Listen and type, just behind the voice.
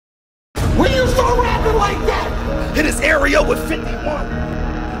stereo with 51.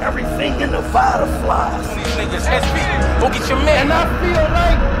 Everything in the Vada flies. These niggas SP, go get your man. And I feel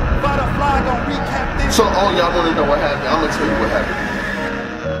like Vada fly gonna recap this. So, oh, y'all want to know what happened? I'm gonna tell you what happened.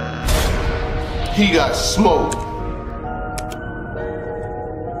 He got smoked.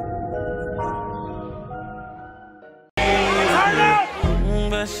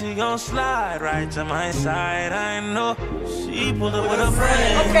 But she gon' slide right to my side. I know she pulled up with a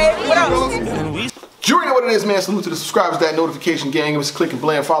friend. Okay, what else? And we You already know what it is, man. Salute to the subscribers, that notification gang. Just click and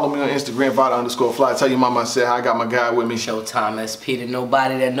bland. Follow me on Instagram, Vada_fly. Tell your mama I said I got my guy with me. Showtime SP to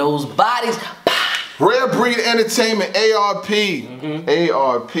nobody that knows bodies. Rare Breed Entertainment, ARP.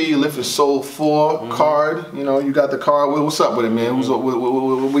 ARP, Lift Soul 4 card. You know, you got the card. What's up with it, man? What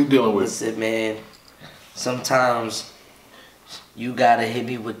we dealing with? Listen, man. Sometimes you gotta hit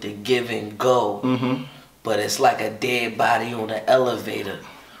me with the give and go. But it's like a dead body on an elevator.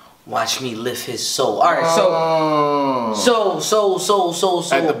 Watch me lift his soul. All right, so.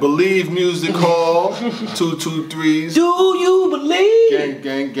 At the Believe Music Hall, 223s. Do you believe?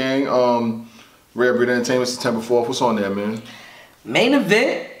 Gang. Rare Breed Entertainment, September 4th. What's on there, man? Main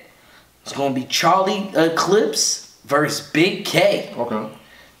event. It's gonna be Charlie Eclipse versus Big K. Okay.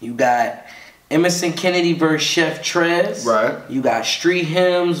 You got Emerson Kennedy versus Chef Trez. Right. You got Street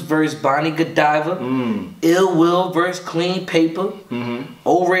Hymns versus Bonnie Godiva. Ill Will versus Clean Paper.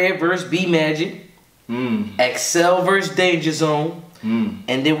 O-Red versus B Magic. Excel versus Danger Zone.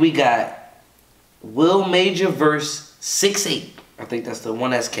 And then we got Will Major versus 6'8". I think that's the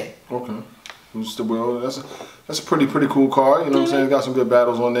 1SK. Okay. That's a pretty cool card. You know what I'm saying? It's got some good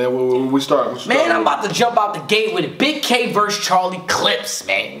battles on there. We start. Man, I'm about to jump out the gate with it. Big K versus Charlie Clips,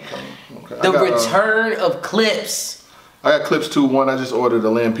 man. Okay. The return of Clips. I got Clips 2-1. I just ordered a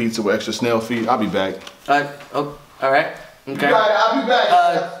lamb pizza with extra snail feet. I'll be back. Oh, all right. Okay. I'll be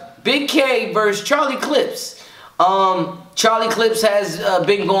back. Big K versus Charlie Clips. Charlie Clips has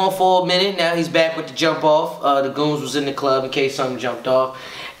been going for a minute. Now he's back with the jump off. The goons was in the club in case something jumped off.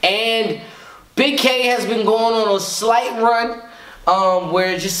 And Big K has been going on a slight run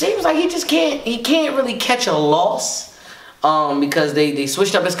where it just seems like he can't really catch a loss because they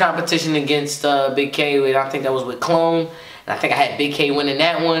switched up his competition against Big K. I think that was with Clone. And I think I had Big K winning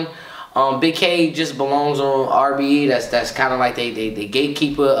that one. Big K just belongs on RBE. That's kind of like they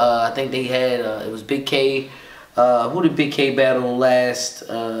gatekeeper. I think they had it was Big K. Who did Big K battle last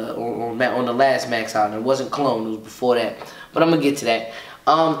on the last Max out? It wasn't Clone. It was before that. But I'm gonna get to that.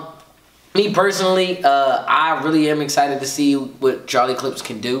 Me personally, I really am excited to see what Charlie Clips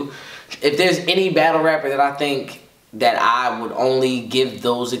can do. If there's any battle rapper that I think that I would only give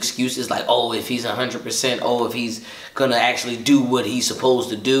those excuses, like, oh, if he's 100%, oh, if he's gonna actually do what he's supposed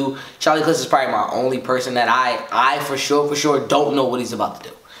to do, Charlie Clips is probably my only person that I for sure don't know what he's about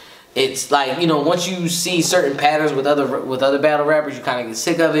to do. It's like, you know, once you see certain patterns with other battle rappers, you kind of get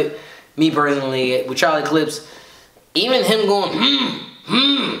sick of it. Me personally, with Charlie Clips, even him going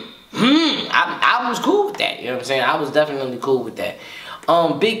I was cool with that. You know what I'm saying? I was definitely cool with that.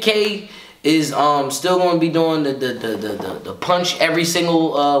 Big K is still going to be doing the punch every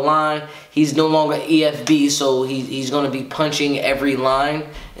single line. He's no longer EFB, so he's going to be punching every line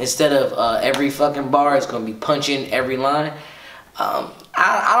instead of every fucking bar. It's going to be punching every line.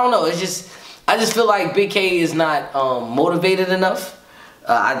 I don't know. I just feel like Big K is not motivated enough.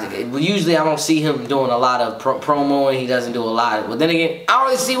 Usually I don't see him doing a lot of promo, and he doesn't do a lot. But then again, I don't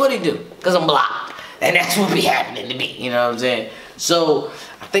really see what he do because I'm blocked, and that's what be happening to me. You know what I'm saying? So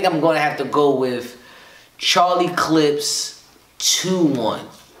I think I'm going to have to go with Charlie Clips 2-1.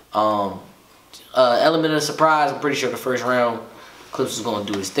 Element of surprise. I'm pretty sure the first round Clips is going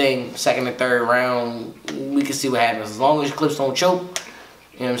to do his thing. Second and third round, we can see what happens. As long as Clips don't choke,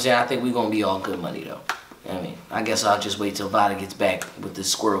 you know what I'm saying? I think we're going to be all good money though. I mean, I guess I'll just wait till Vada gets back with the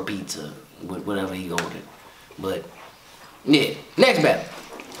squirrel pizza, with whatever he ordered. But, yeah. Next battle.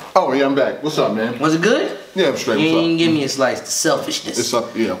 Oh, yeah, I'm back. What's up, man? Was it good? Yeah, I'm straight. You What's didn't up? give me a slice. The selfishness. It's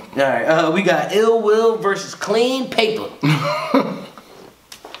up, yeah. All right, we got Ill Will versus Clean Paper.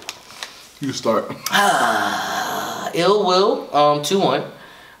 You start. Ill Will, 2-1.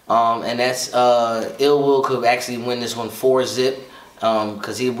 And that's, Ill Will could actually win this one 4-zip.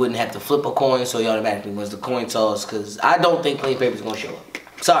 Because he wouldn't have to flip a coin, so he automatically wins the coin toss. Because I don't think Clean Paper's gonna show up.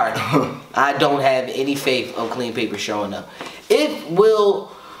 Sorry, I don't have any faith of Clean Paper showing up. If Ill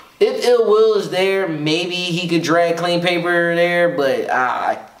Will is there, maybe he could drag Clean Paper there, but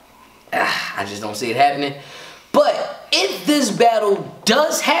I just don't see it happening. But if this battle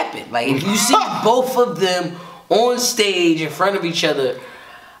does happen, like if you see both of them on stage in front of each other,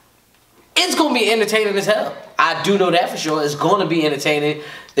 It's gonna be entertaining as hell. I do know that for sure. It's gonna be entertaining.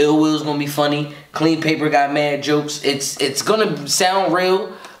 Ill Will's gonna be funny. Clean Paper got mad jokes. It's gonna sound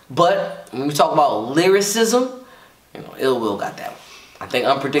real, but when we talk about lyricism, you know, Ill Will got that one. I think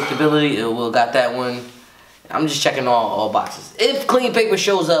unpredictability, Ill Will got that one. I'm just checking all boxes. If Clean Paper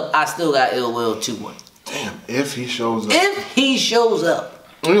shows up, I still got Ill Will 2-1. Damn, if he shows up. If he shows up.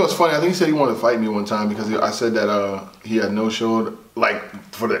 You know what's funny? I think he said he wanted to fight me one time because I said that he had no showed like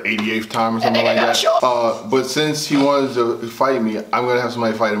for the 88th time or something like that. But since he wanted to fight me, I'm gonna have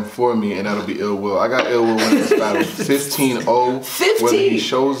somebody fight him for me, and that'll be Ill Will. I got Ill Will winning this battle 15-0. 15. Whether he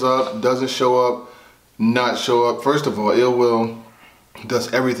shows up, doesn't show up, not show up. First of all, Ill Will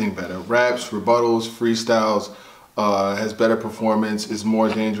does everything better. Raps, rebuttals, freestyles, has better performance, is more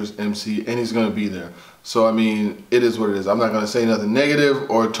dangerous MC, and he's gonna be there. So I mean, it is what it is. I'm not gonna say nothing negative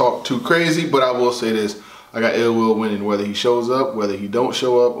or talk too crazy, but I will say this. I got Ill Will winning whether he shows up, whether he don't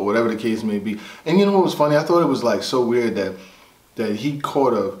show up, or whatever the case may be. And you know what was funny? I thought it was like so weird that he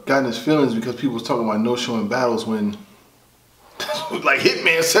got in his feelings because people was talking about no showing battles when like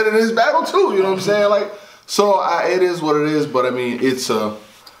Hitman said in his battle too, you know what I'm saying? Like, so it is what it is, but I mean, it's a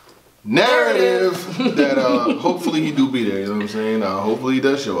narrative that hopefully he do be there, you know what I'm saying? Hopefully he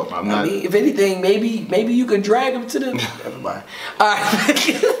does show up. I mean, if anything, maybe you could drag him to the never mind.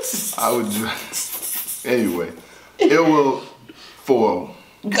 Alright. I would anyway. Ill Will 4-0.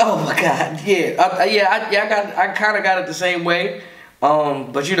 Oh my God, yeah, I kind of got it the same way,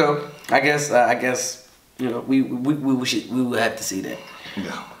 but you know, I guess you know we would have to see that.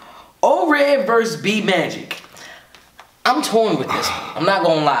 Yeah. O-Red versus B Magic. I'm torn with this one. I'm not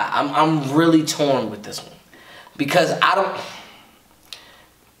gonna lie. I'm really torn with this one because I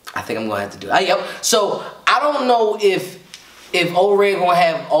think I'm gonna have to do it. Yep. So I don't know if O-Red gonna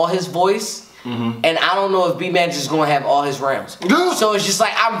have all his voice. And I don't know if B Magic is gonna have all his rounds. So it's just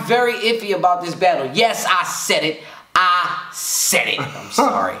like I'm very iffy about this battle. Yes, I said it. I'm sorry.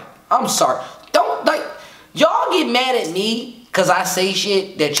 I'm sorry. Don't like y'all get mad at me because I say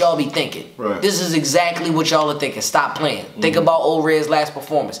shit that y'all be thinking. Right. This is exactly what y'all are thinking. Stop playing. Think about O-Red's last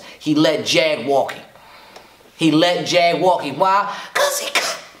performance. He let Jag walk him. Why? Cause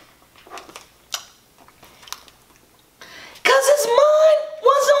his mind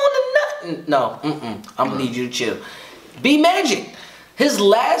was on the nothing. No, I'm gonna need you to chill. B Magic, his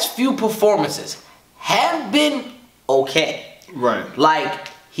last few performances have been okay. Right. Like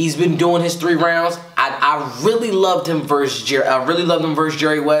he's been doing his 3 rounds. I really loved him versus Jerry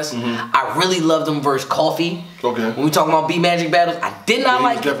West. I really loved him versus Coffee. Okay. When we talking about B Magic battles, I did not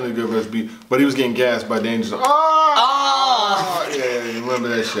like. He was definitely good versus B, but he was getting gassed by Dangerous. Yeah, you remember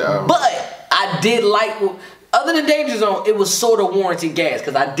that shit. But I did like. Other than Danger Zone, it was sort of warranted gas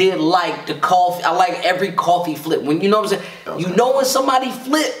because I did like the coffee. I like every coffee flip. When you know what I'm saying, okay. You know when somebody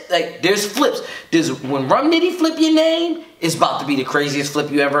flip, like there's flips. When Rum Nitty flip your name, it's about to be the craziest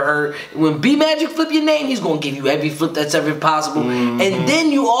flip you ever heard. When B Magic flip your name, he's gonna give you every flip that's ever possible. And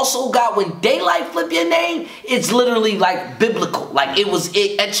then you also got when Daylight flip your name, it's literally like biblical. Like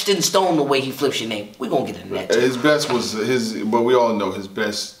it etched in stone the way he flips your name. We're gonna get into that too. His best was but we all know his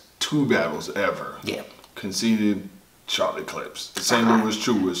best 2 battles ever. Yeah. Conceded Charlie Clips. The same thing was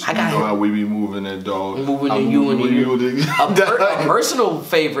true. You know how we be moving that dog. Moving to you. A personal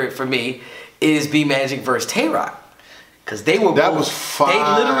favorite for me is B Magic versus Tay Rock. Because they were was fire.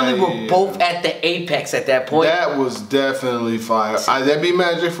 They literally were both at the apex at that point. That was definitely fire. That B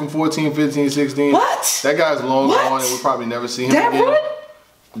Magic from 14, 15, 16. What? That guy's long gone and we'll probably never see him again. Run?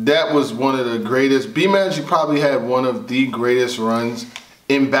 That was one of the greatest. B Magic probably had one of the greatest runs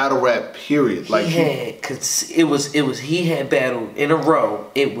in battle rap, period. Like he had battled in a row.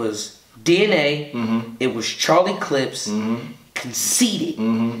 It was DNA. It was Charlie Clips. Conceited.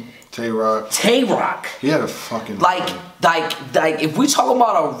 Tay Rock. He had a fucking like if we talk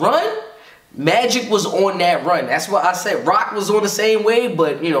about a run, Magic was on that run. That's what I said. Rock was on the same way,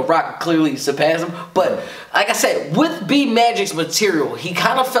 but you know, Rock clearly surpassed him. But like I said, with B Magic's material, he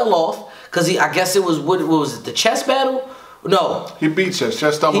kind of fell off because I guess it was what was it, the chess battle? No. He beat Chess.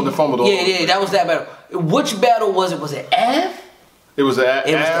 Chess stumbled and fumbled. Yeah, that was that battle. Which battle was it? Was it Av? It was the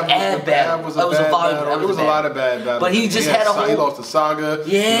Av battle. It was a lot of bad battles. But he just had a whole... He lost to Saga.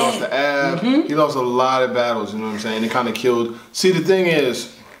 Yeah. He lost to Av. He lost a lot of battles, you know what I'm saying? It kind of killed... See, the thing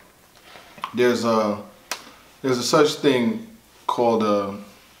is, there's a such thing called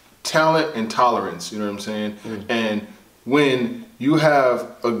talent and tolerance, you know what I'm saying? And when you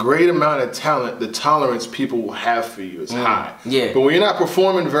have a great amount of talent, the tolerance people will have for you is high. Yeah. But when you're not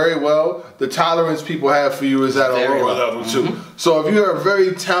performing very well, the tolerance people have for you is at a lower level too. So if you're a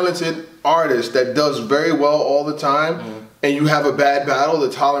very talented artist that does very well all the time, and you have a bad battle, the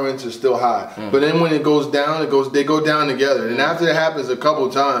tolerance is still high. But then when it goes down, they go down together. And after it happens a couple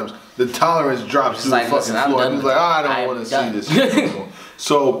of times, the tolerance drops to the fucking floor. And he's like, I don't want to see this shit anymore.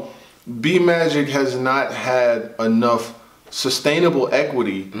 So B Magic has not had enough sustainable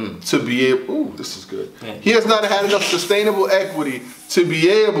equity to be able. Ooh, this is good. Yeah. He has not had enough sustainable equity to be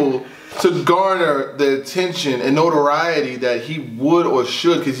able to garner the attention and notoriety that he would or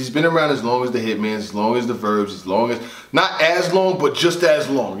should, because he's been around as long as the Hitmans, as long as the Verbs, as long as, not as long, but just as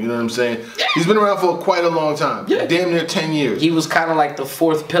long, you know what I'm saying? He's been around for quite a long time, damn near 10 years. He was kind of like the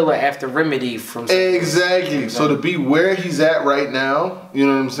fourth pillar after Remedy from... Exactly. So to be where he's at right now, you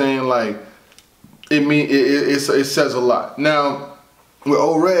know what I'm saying, like, it says a lot. Now, with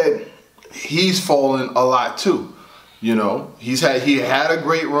O-Red, he's fallen a lot too. You know, he had a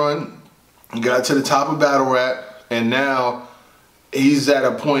great run. He got to the top of battle rap, and now he's at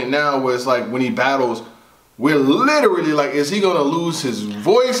a point now where it's like when he battles, we're literally like, is he gonna lose his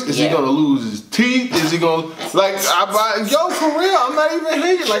voice? Is he gonna lose his teeth? Is he gonna yo, for real? I'm not even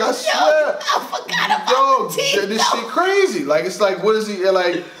hating. Like, I swear. I forgot about the teeth, this shit crazy. Like, it's like, what is he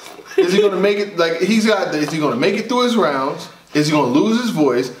like? Is he gonna make it? Like, is he gonna make it through his rounds? Is he gonna lose his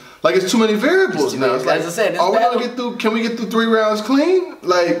voice? Like, it's too many variables now. It's like, as I said, are we gonna get through? Can we get through 3 rounds clean?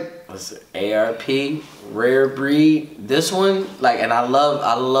 Like. ARP, Rare Breed, this one, like, and I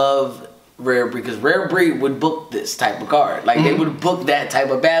love Rare Breed, because Rare Breed would book this type of card. Like, they would book that type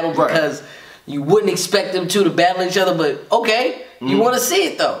of battle because you wouldn't expect them to battle each other, but okay, you want to see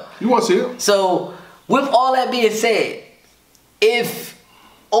it though. You want to see it. So, with all that being said, if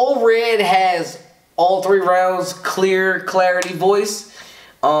O-Red has all 3 rounds clarity voice,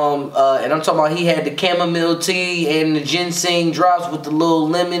 and I'm talking about he had the chamomile tea and the ginseng drops with the little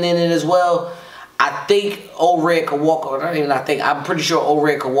lemon in it as well. I think O-Red could walk, or not even I think, I'm pretty sure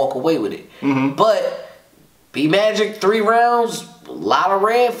O-Red could walk away with it. But B Magic 3 rounds, a lot of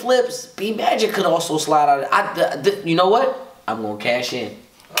red flips. B Magic could also slide out. You know what? I'm gonna cash in.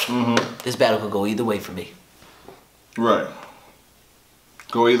 This battle could go either way for me. Right.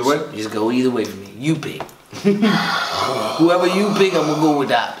 Go either way? Just go either way for me. You pick. Whoever you pick, I'm gonna go with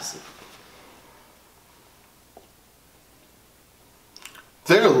the opposite.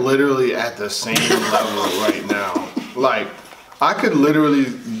 They're literally at the same level right now. Like, I could literally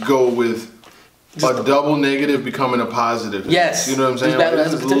go with a double negative becoming a positive. Yes. You know what I'm saying? Like,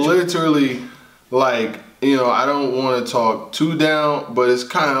 it's literally like, you know, I don't want to talk too down, but it's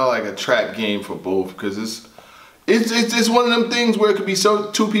kind of like a trap game for both, because it's one of them things where it could be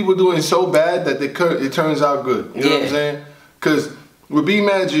two people doing so bad that it turns out good. You know what I'm saying? Because with B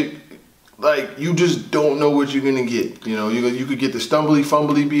Magic, like, you just don't know what you're gonna get. You know, you could get the stumbly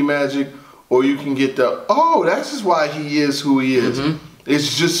fumbly B Magic, or you can get the that's just why he is who he is.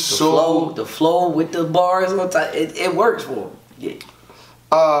 It's just the flow with the bars on top. It works for him. Yeah.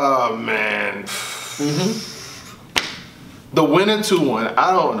 Oh man. The winner 2-1.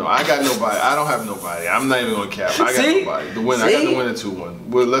 I don't know. I got nobody. I don't have nobody. I'm not even gonna cap. I got nobody. The winner. I got the winner 2-1.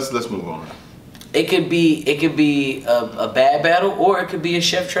 Well, let's move on. It could be a bad battle, or it could be a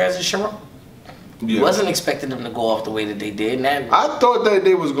Chef Trez and Sharon. Wasn't expecting them to go off the way that they did. I thought that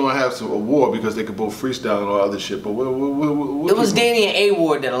they was gonna have a war because they could both freestyle and all other shit. But it was Danny and A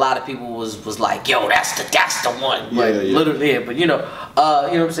Ward that a lot of people was like, yo, that's the one. But literally, but you know what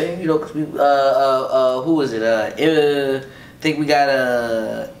I'm saying? You know, cause we who was it? I think we got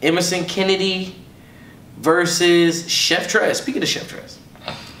Emerson Kennedy versus Chef Trez. Speaking of Chef Trez,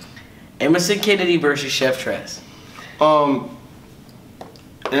 Emerson Kennedy versus Chef Trez.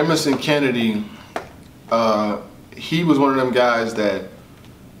 Emerson Kennedy, he was one of them guys that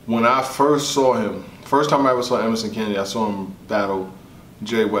when I first saw him, first time I ever saw Emerson Kennedy, I saw him battle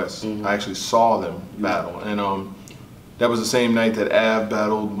Jay West. I actually saw them battle, and that was the same night that Av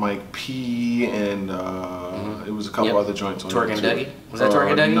battled Mike P, and it was a couple other joints on Twerk and Dougie? Was that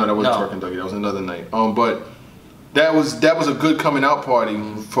Twerk and Dougie? No, that wasn't Twerk and Dougie. That was another night. But that was a good coming out party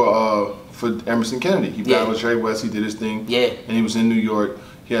for Emerson Kennedy. He battled Jay West. He did his thing. Yeah. And he was in New York.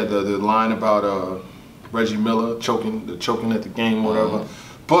 He had the line about Reggie Miller choking at the game, whatever.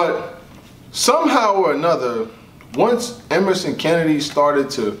 But somehow or another, once Emerson Kennedy started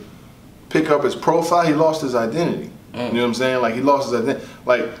to pick up his profile, he lost his identity. You know what I'm saying? Like, he lost his identity.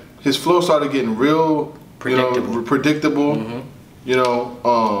 Like, his flow started getting real predictable. You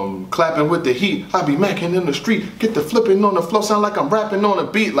know, clapping with the heat. I be macking in the street, get the flipping on the flow, sound like I'm rapping on a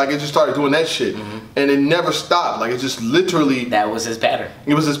beat. Like, it just started doing that shit. And it never stopped. Like, it just literally... That was his pattern.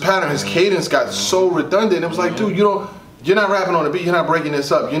 It was his pattern. His cadence got so redundant. It was like, dude, you're not rapping on a beat, you're not breaking this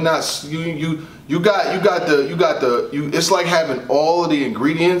up. You're not, it's like having all of the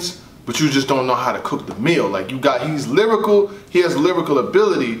ingredients, but you just don't know how to cook the meal. Like he's lyrical, he has lyrical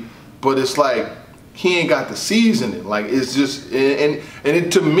ability, but it's like he ain't got the seasoning. Like it's just,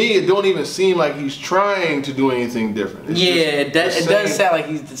 to me, it don't even seem like he's trying to do anything different. It's it does sound like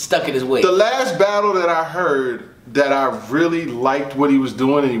he's stuck in his way. The last battle that I heard that I really liked what he was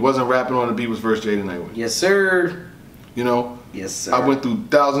doing and he wasn't rapping on the beat was versus Jaden Nightwing. Yes, sir. You know? Yes, sir. I went through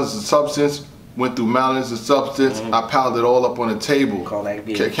thousands of substance, went through mountains of substance. I piled it all up on the table. Call that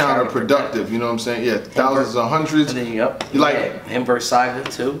being counterproductive, you know what I'm saying? Yeah, thousands of hundreds. And then, like him versus Saga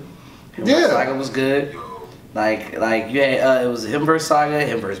too. Him versus Saga was good. Like you had it was him versus Saga,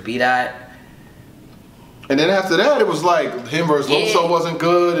 him versus B-Dot. And then after that, it was like him versus Loso wasn't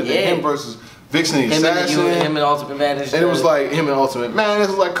good, and then him versus Vixen the Assassin. Him and Ultimate Madness. And it was like him and Ultimate Madness.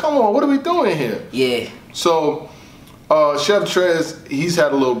 It was like, come on, what are we doing here? Yeah. So, Chef Trez, he's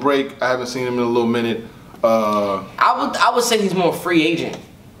had a little break. I haven't seen him in a little minute. I would say he's more free agent,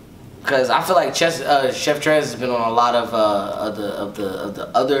 because I feel like Chef Trez has been on a lot of the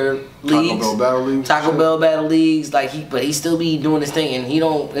other leagues. Taco Bell Battle Leagues. Taco Bell Battle Leagues, but he still be doing his thing, and he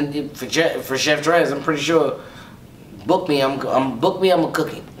don't. And for Chef Trez, I'm pretty sure. Book me, I'm a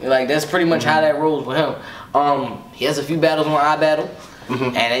cooking. Like that's pretty much how that rolls with him. He has a few battles on iBattle,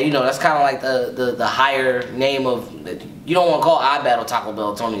 and you know that's kind of like the higher name of. You don't want to call iBattle Taco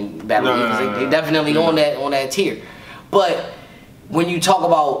Bell Tony Battle because they definitely on that tier. But when you talk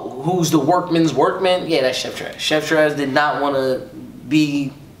about who's the workman's workman, yeah, that's Chef Trez. Chef Trez did not want to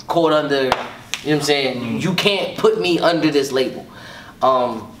be caught under. You know what I'm saying? You can't put me under this label.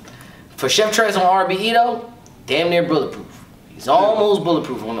 For Chef Trez on RBE though. Damn near bulletproof. He's almost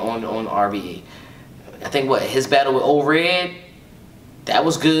bulletproof on RBE. I think his battle with Overhead, that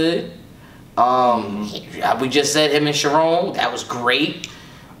was good. We just said him and Sharon, that was great.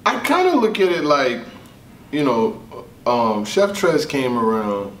 I kind of look at it like, you know, Chef Trez came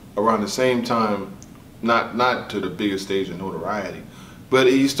around the same time, not to the biggest stage of notoriety, but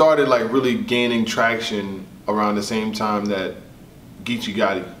he started like really gaining traction around the same time that Geechee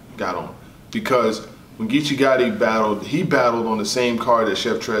Gotti got on, because when Geechee Gotti battled, he battled on the same card that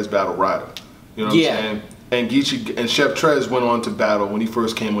Chef Trez battled Ryder. You know what I'm saying? And Geechee and Chef Trez went on to battle when he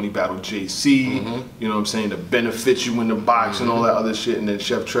first came when he battled JC. You know what I'm saying? To benefit you in the box and all that other shit. And then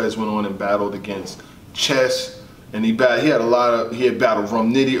Chef Trez went on and battled against Chess. And he had battled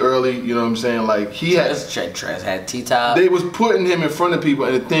Rum Nitty early. You know what I'm saying? Like Chef Trez had T-Top. They was putting him in front of people,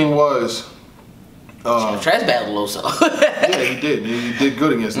 and the thing was. Chef Trez battled Loso. Yeah, he did. He did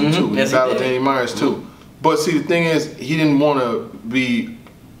good against him too. He battled Danny Myers too. But see, the thing is, he didn't want to be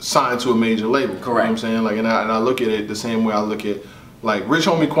signed to a major label. Correct. You know what I'm saying? Like, and I look at it the same way I look at, like, Rich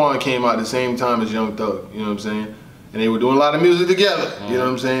Homie Quan came out the same time as Young Thug. You know what I'm saying? And they were doing a lot of music together. You know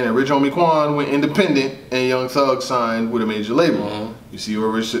what I'm saying? And Rich Homie Quan went independent, and Young Thug signed with a major label. You see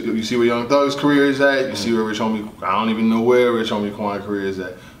where Young Thug's career is at. You see where Rich Homie. I don't even know where Rich Homie Quan career is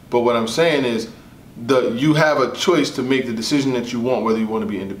at. But what I'm saying is, you have a choice to make the decision that you want, whether you want to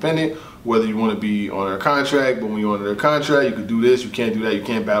be independent, whether you want to be on a contract. But when you're under a contract, you can do this, you can't do that, you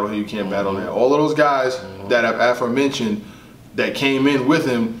can't battle here, you can't battle there. All of those guys that I've aforementioned that came in with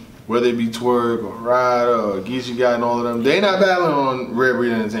him, whether it be Twerk or Ryder or Geechee Gotti and all of them, they not battling on Red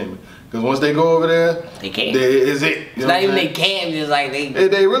Breed Entertainment. Because once they go over there, they can't. Is it? It's not even they can't. It's like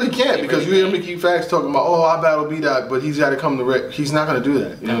they really can't, because you hear Mickey Fax talking about, oh, I battle B-Dot, but he's got to come to Red. He's not going to do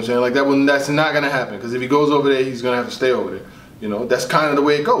that. You know what I'm saying? Like that's not going to happen, because if he goes over there, he's going to have to stay over there. You know, that's kind of the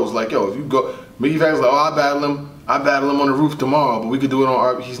way it goes. Like, yo, if you go, Mickey Fax like, oh, I battle him on the roof tomorrow, but we could do it on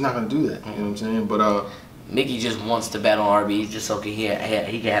RB. He's not going to do that. You know what I'm saying? But Mickey just wants to battle on RB just so he can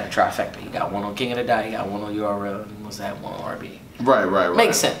have a trifecta. He got one on King of the Dot, he got one on URL, and he wants to have one on RB. Right.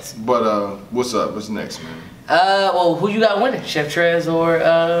 Makes sense. But what's up? What's next, man? Well, who you got winning? Chef Trez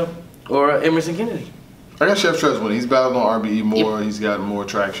or Emerson Kennedy? I got Chef Trez winning. He's battled on RBE more. Yep. He's got more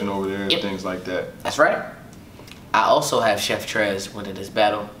traction over there and things like that. That's right. I also have Chef Trez winning this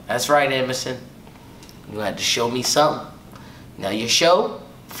battle. That's right, Emerson. You had to show me something. Now your show,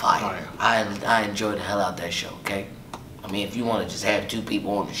 fire. I enjoyed the hell out that show. Okay. I mean, if you want to just have two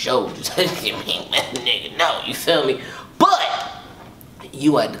people on the show, just give me that nigga. No, you feel me? But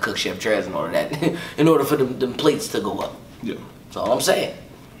you had to cook Chef Trez in order in order for them plates to go up. Yeah. That's all I'm saying.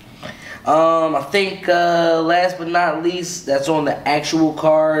 I think last but not least, that's on the actual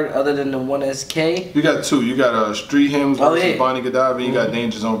card other than the 1SK. You got two. You got Street Hymns versus Bonnie Godiva. You got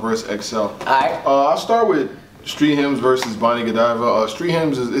Danger Zone versus XL. Alright. I'll start with Street Hymns versus Bonnie Godiva. Street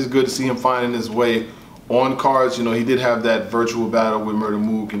Hymns is good to see him finding his way on cards. You know, he did have that virtual battle with Murder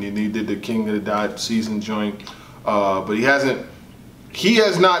Mook, and he did the King of the Dot season joint. But he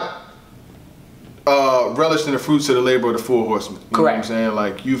has not relished in the fruits of the labor of the Four Horsemen. You Correct. know what I'm saying?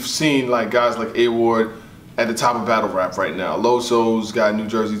 Like, you've seen like guys like A-Ward at the top of battle rap right now. Loso's got New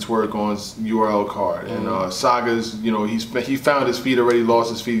Jersey Twerk on his URL card, and Saga's, you know, he found his feet already,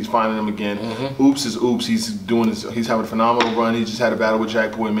 lost his feet, he's finding them again. Oops is Oops. He's having a phenomenal run. He just had a battle with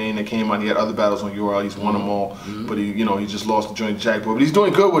Jack Boy Maine that came out. He had other battles on URL. He's won them all, but he just lost the joint to Jack Boy. But he's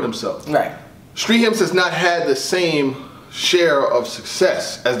doing good with himself. Right. Street Hymns has not had the same share of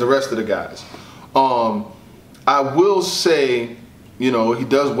success as the rest of the guys. I will say, you know, he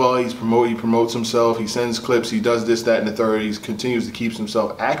does well. He promotes himself. He sends clips. He does this, that, and the third. He continues to keep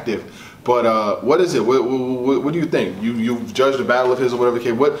himself active. But what is it? What do you think? You've judged a battle of his or whatever the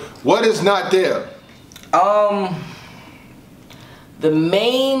case. What is not there? The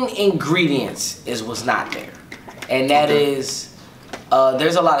main ingredients is what's not there, and that is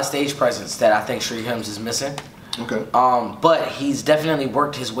there's a lot of stage presence that I think Street Hymns is missing. Okay. But he's definitely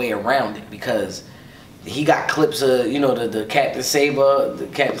worked his way around it because he got clips of, you know, the Captain Saber hole,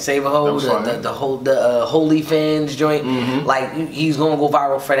 the Holy Fans joint. Like, he's gonna go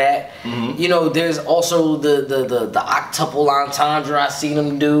viral for that. You know, there's also the octuple entendre I seen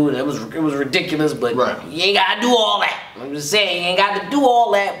him do, and it was ridiculous. But you ain't gotta do all that. I'm just saying, you ain't got to do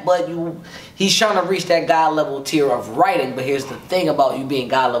all that. But he's trying to reach that God level tier of writing. But here's the thing about you being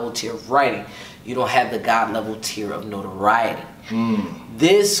God level tier of writing. You don't have the God level tier of notoriety.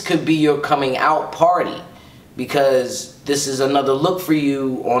 This could be your coming out party because this is another look for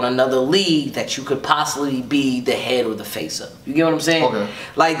you on another league that you could possibly be the head or the face of. You get what I'm saying? Okay.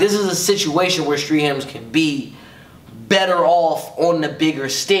 Like, this is a situation where Street Hymns can be better off on the bigger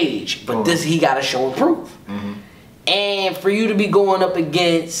stage, but this he got to show and prove. And for you to be going up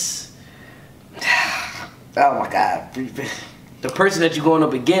against, oh my God, the person that you're going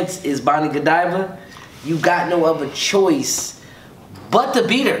up against is Bonnie Godiva. You got no other choice but to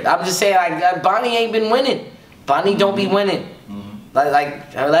beat her. I'm just saying, like, Bonnie ain't been winning. Bonnie don't be winning.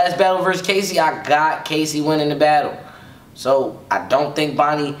 Like her last battle versus Casey, I got Casey winning the battle. So I don't think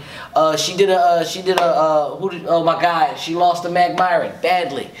Bonnie. Oh my God, she lost to Mac Myron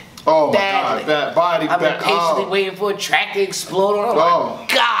badly. Oh my badly. God, body. I've been patiently waiting for a track to explode. Oh my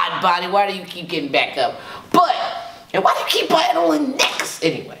God, Bonnie, why do you keep getting back up? And why do you keep battling next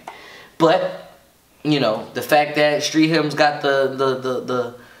anyway? But you know, the fact that Street Hymns got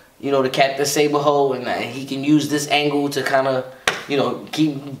the Captain Saber hole, and he can use this angle to kind of, you know,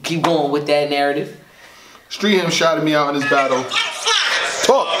 keep going with that narrative. Street Hymns shouted me out in this battle.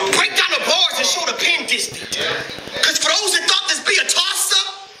 Talk. Break down the bars and show the pin distance. Because for those that thought this be a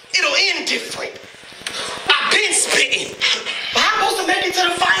toss-up, it'll end different. I've been spitting. But how am I supposed to make it to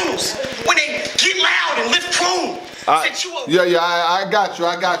the finals when they get loud and lift chrome? I got you.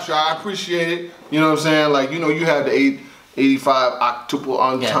 I appreciate it. You know what I'm saying? Like, you know, you have the 85 octuple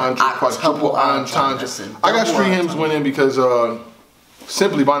entendre, quadruple entendre. I got Street Hymns winning because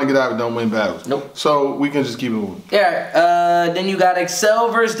simply Bonnie Godiva don't win battles. Nope. So we can just keep it moving. Yeah. Then you got Excel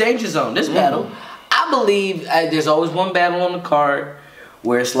versus Danger Zone. This battle, I believe there's always one battle on the card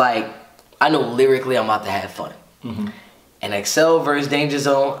where it's like, I know lyrically I'm about to have fun. And Excel versus Danger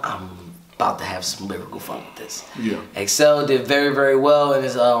Zone, I'm about to have some lyrical fun with this. Yeah. Excel did very, very well in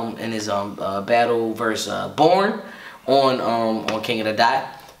his battle versus Born on King of the Dot,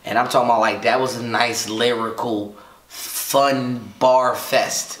 and I'm talking about, like, that was a nice lyrical, fun bar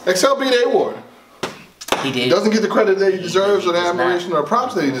fest. Excel beat A-Ward. He did. He doesn't get the credit that he deserves or the admiration or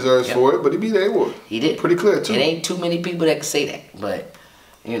props that he deserves for it, but he beat A-Ward. He did. Pretty clear too. It ain't too many people that can say that, but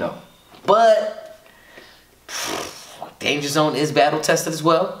you know, but. Danger Zone is battle tested as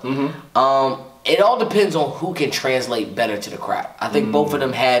well. It all depends on who can translate better to the crowd. I think both of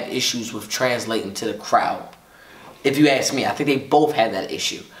them have issues with translating to the crowd. If you ask me, I think they both have that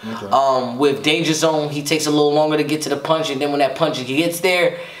issue. With Danger Zone, he takes a little longer to get to the punch, and then when that punch gets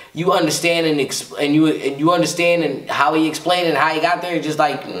there, you understand and you understand how he explained and how he got there. Just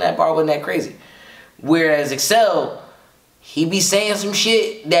like, that bar wasn't that crazy. Whereas Excel, he be saying some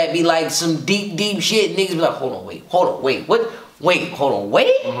shit that be like some deep shit. Niggas be like, hold on, wait, what? Wait, hold on,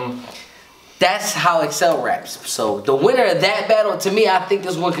 wait? That's how Excel raps. So the winner of that battle, to me, I think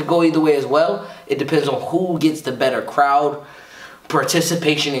this one could go either way as well. It depends on who gets the better crowd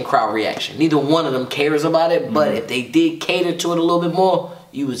participation and crowd reaction. Neither one of them cares about it, but if they did cater to it a little bit more,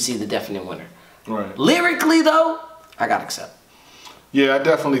 you would see the definite winner. Right. Lyrically, though, I got Excel. Yeah, I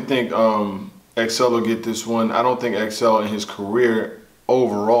definitely think Excel will get this one. I don't think Excel in his career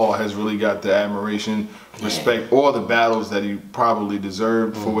overall has really got the admiration, respect, or the battles that he probably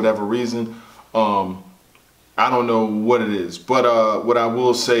deserved for whatever reason. I don't know what it is, but what I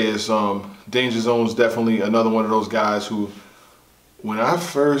will say is Danger Zone is definitely another one of those guys who, when I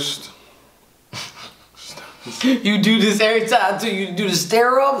first You do this every time too. You do the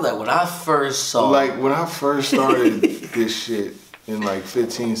stare up. Like when I first saw. Like when I first started this shit in like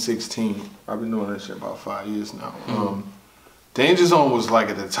 15, 16. I've been doing that shit about 5 years now. Danger Zone was like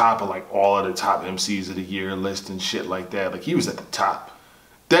at the top of like all of the top MCs of the year list and shit like that. Like he was at the top.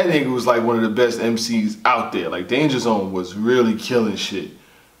 That nigga was like one of the best MCs out there. Like Danger Zone was really killing shit.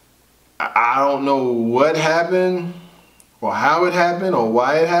 I don't know what happened or how it happened or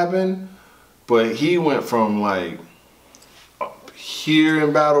why it happened, but he went from like up here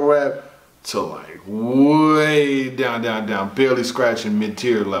in battle rap to like way down, barely scratching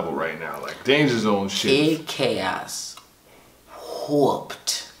mid-tier level right now. Like Danger Zone shit. Kid Chaos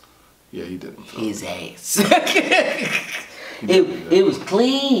whooped. Yeah, he did. His ass. it was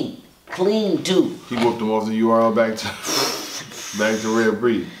clean too. He whooped him off the URL back to Red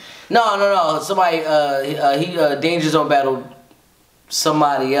Breed. No. Somebody Danger Zone battled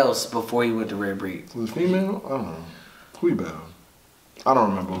somebody else before he went to Red Breed. Was it female? I don't know. Who he battled? I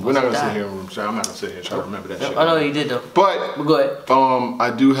don't remember. We're not gonna sit here. I'm not gonna sit here and try to remember that shit. I know he did though. But go ahead.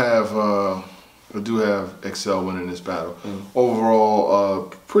 I do have Excel winning this battle. Overall,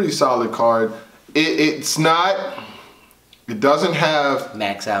 pretty solid card. It doesn't have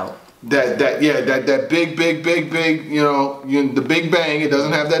max out. That big, you know, the big bang. It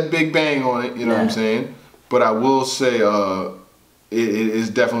doesn't have that big bang on it. You know what I'm saying? But I will say, it's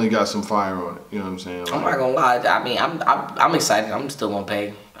definitely got some fire on it. You know what I'm saying? Like, I'm not gonna lie. I mean, I'm excited. I'm still gonna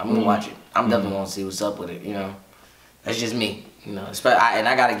pay. I'm gonna watch it. I'm definitely gonna see what's up with it. You know, that's just me. You know, and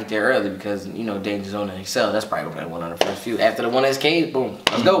I gotta get there early because you know Danger Zone and Excel. That's probably gonna be one of the first few. After the one SK, boom,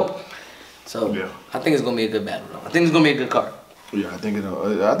 let's go. So I think it's gonna be a good battle. Though. I think it's gonna be a good card. Yeah, I think it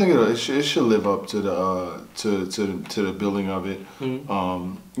should live up to the building of it. You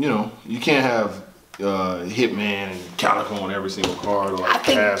know, you can't have Hitman and Calico on every single card or like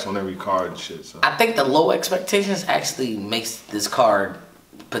Cass on every card and shit. So I think the low expectations actually makes this card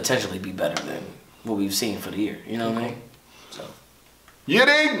potentially be better than what we've seen for the year. You know what I mean? So you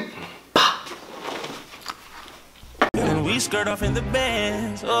dig? And we skirt off in the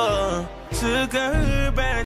bands, took her back.